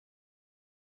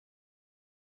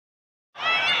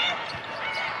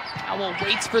Powell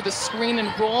waits for the screen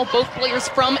and roll. Both players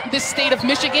from the state of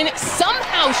Michigan.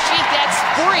 Somehow she gets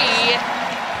free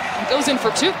and goes in for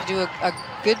two. Do a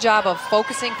good job of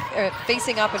focusing,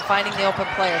 facing up and finding the open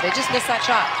player. They just missed that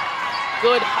shot.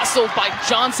 Good hustle by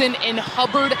Johnson and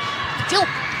Hubbard. Dilk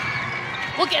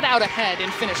will get out ahead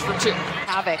and finish for two.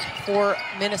 Havoc for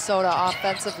Minnesota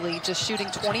offensively, just shooting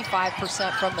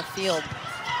 25% from the field.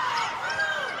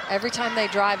 Every time they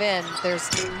drive in, there's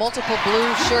multiple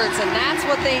blue shirts, and that's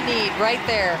what they need right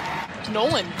there.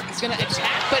 Nolan is going to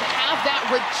attack, but have that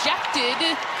rejected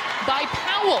by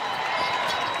Powell.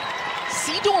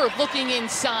 Seedorf looking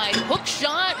inside. Hook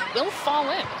shot will fall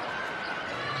in.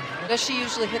 Does she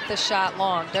usually hit the shot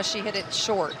long? Does she hit it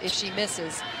short if she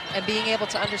misses? And being able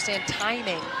to understand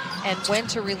timing and when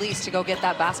to release to go get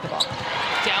that basketball.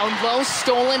 Down low,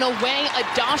 stolen away.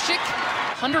 Adashik,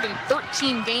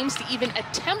 113 games to even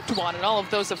attempt one, and all of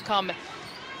those have come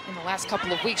in the last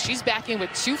couple of weeks. She's back in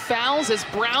with 2 fouls as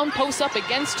Brown posts up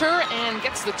against her and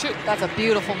gets the 2. That's a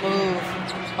beautiful move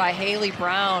by Haley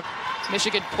Brown.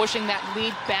 Michigan pushing that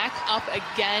lead back up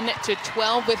again to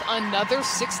 12 with another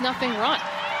 6-0 run.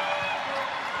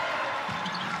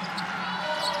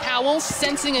 Powell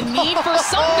sensing a need for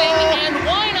something, and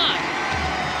why not?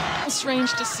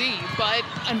 Strange to see, but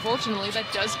unfortunately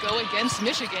that does go against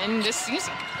Michigan this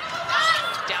season.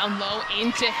 Down low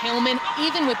into Hillman,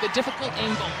 even with the difficult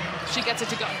angle. She gets it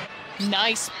to go.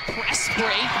 Nice press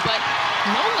break, but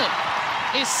Nolan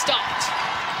is stopped.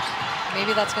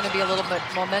 Maybe that's going to be a little bit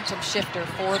momentum shifter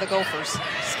for the Gophers.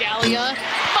 Scalia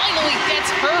finally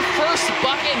gets her first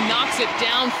bucket, knocks it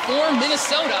down for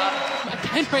Minnesota.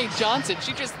 Henry Johnson,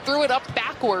 she just threw it up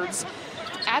backwards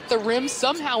at the rim.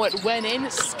 Somehow it went in.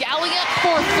 Scalia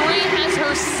for 3 has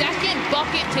her second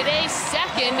bucket today,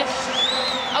 second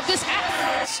of this half.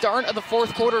 Start of the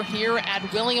 4th quarter here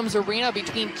at Williams Arena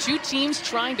between 2 teams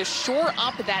trying to shore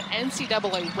up that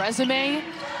NCAA resume,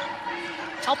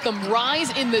 help them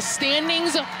rise in the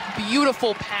standings.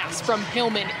 Beautiful pass from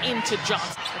Hillman into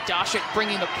Johnson. Adashik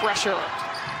bringing the pressure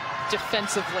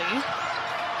defensively.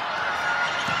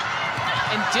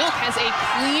 And Dilk has a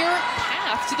clear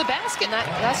path to the basket. And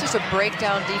that's just a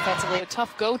breakdown defensively. A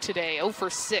tough go today, 0 for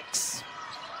 6.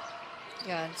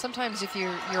 Yeah, and sometimes if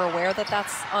you're aware that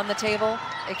that's on the table,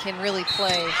 it can really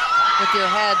play with your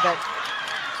head, but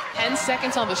 10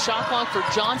 seconds on the shot clock for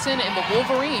Johnson and the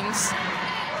Wolverines.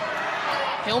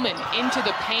 Hillman into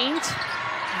the paint.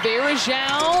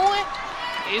 Verajao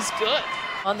is good.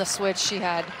 On the switch, she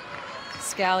had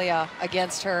Scalia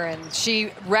against her, and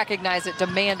she recognized it,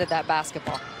 demanded that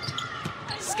basketball.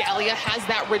 Scalia has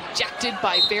that rejected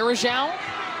by Verajao.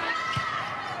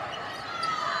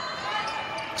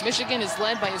 Michigan is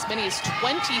led by as many as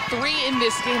 23 in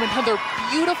this game. Another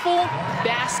beautiful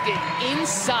basket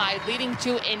inside, leading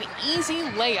to an easy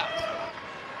layup.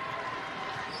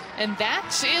 And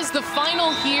that is the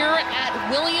final here at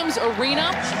Williams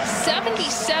Arena.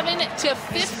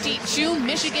 77-52.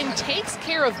 Michigan takes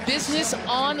care of business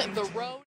on the road.